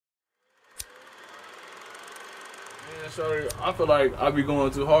Yeah, sorry, I feel like I be going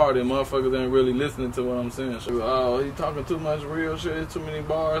too hard and motherfuckers ain't really listening to what I'm saying. So, oh, he talking too much real shit, too many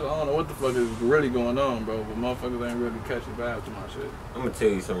bars. I don't know what the fuck is really going on, bro. But motherfuckers ain't really catching vibes to my shit. I'm gonna tell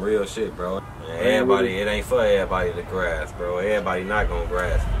you some real shit, bro. Everybody, it ain't for everybody to grasp, bro. Everybody not gonna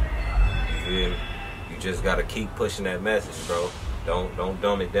grasp. You feel me? You just gotta keep pushing that message, bro. Don't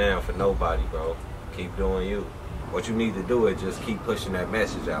dumb it down for nobody, bro. Keep doing you. What you need to do is just keep pushing that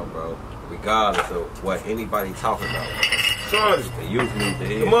message out, bro. Regardless of what anybody talking about. Charlie, the youth need to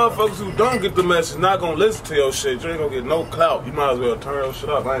hear. The motherfuckers who don't get the message not gonna listen to your shit. You ain't gonna get no clout. You might as well turn your shit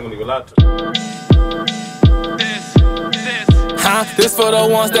up. I ain't gonna even lie to you. This for the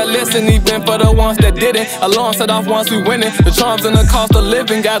ones that listen, even for the ones that didn't. Alarm set off once we winning. The charms and the cost of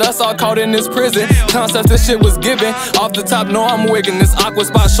living got us all caught in this prison. Concepts this shit was given. Off the top, no, I'm wigging. This awkward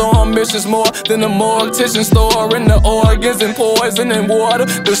spot show ambitions more than the mortician store. In the organs and poison and water.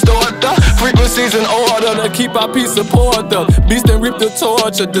 Distort the frequencies in order to keep our peace support. The beast and reap the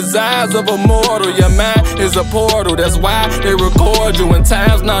torture. Desires of a mortal. Your mind is a portal. That's why they record you. And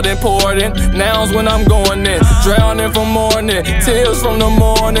time's not important. Now's when I'm going in. Drowning from morning. Tears from the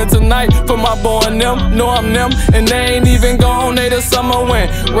morning to night for my boy and them. Know I'm them, and they ain't even gone. They the summer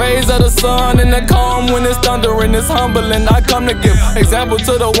wind, rays of the sun in the calm when it's thundering. It's humbling. I come to give example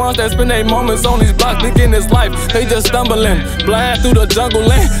to the ones that spend their moments on these blocks thinking it's life. They just stumbling, blind through the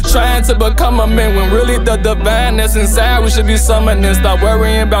jungle and trying to become a man when really the divine that's inside we should be summoning. Stop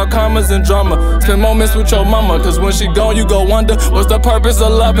worrying about commas and drama. Spend moments with your mama, cause when she gone you go wonder what's the purpose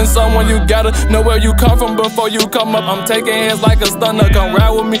of loving someone. You gotta know where you come from before you come up. I'm taking hands like a stunner, come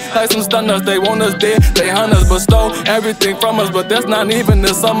ride with me like some stunners. They want us dead, they hunt us, but stole everything from us. But that's not even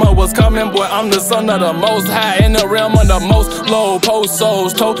the summer was coming, boy. I'm the son of the most high in the realm of the most low. Post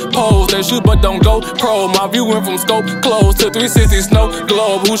souls, toe pose. They shoot but don't go pro. My view went from scope close to 360 snow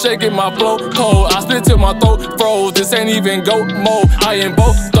globe. Who shaking my flow cold? I spit till my throat froze. This ain't even goat mode. I am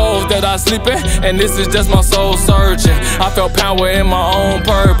both those that I sleep in, and this is just my soul searching. I felt power in my own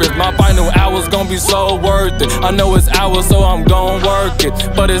purpose. My final hour's gonna be so worth it. I know it's hours, so I'm gon' work it.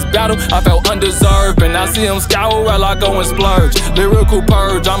 But this battle, I felt undeserving. I see them scour while I go and splurge. Lyrical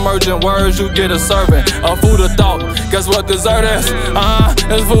purge, I'm merging words, you get a serving. A food of thought, guess what dessert is?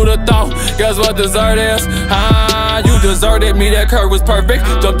 It's food of thought, guess what dessert is? You deserted me, that curve was perfect.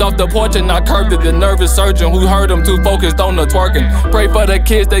 Jumped off the porch and I curved it. The nervous surgeon who heard him too focused on the twerking. Pray for the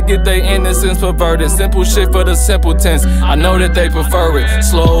kids that get their innocence perverted. Simple shit for the simpletons, I know that they prefer it.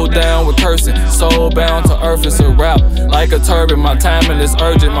 Slow down with cursing, soul bound to earth, it's a rap. Like a turban, my timing is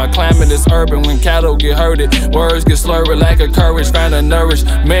urgent, my climate is urban. When cattle get herded, words get slurred, lack of courage, find a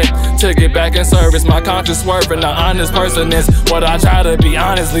nourishment to get back in service. My conscience swerving, an honest person is what I try to be.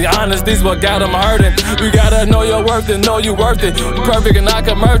 Honestly, honesty's what got them hurting. You gotta know your worth and know you worth it. You perfect and I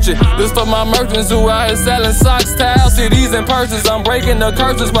can merchant. This for my merchants who out here selling socks, towels, CDs and purses. I'm breaking the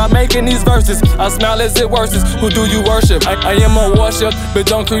curses by making these verses. I smile as it worsens. Who do you worship? I am a worship,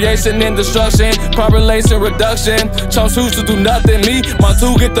 but on creation and destruction, population reduction. Chumps who to do nothing, me, my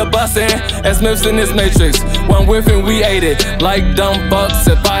two get the bussin'. As Smiths in this matrix, one whiff and we ate it like dumb fucks.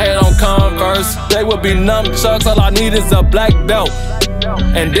 If I had on Converse, they would be nunchucks. All I need is a black belt,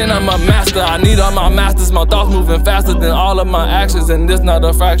 and then I'm a master. I need all my masters. My thoughts moving faster than all of my actions, and this not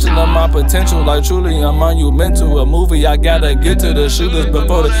a fraction of my potential. Like truly a monumental, a movie I gotta get to the shooters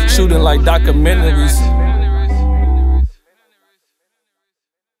before the shooting, like documentaries.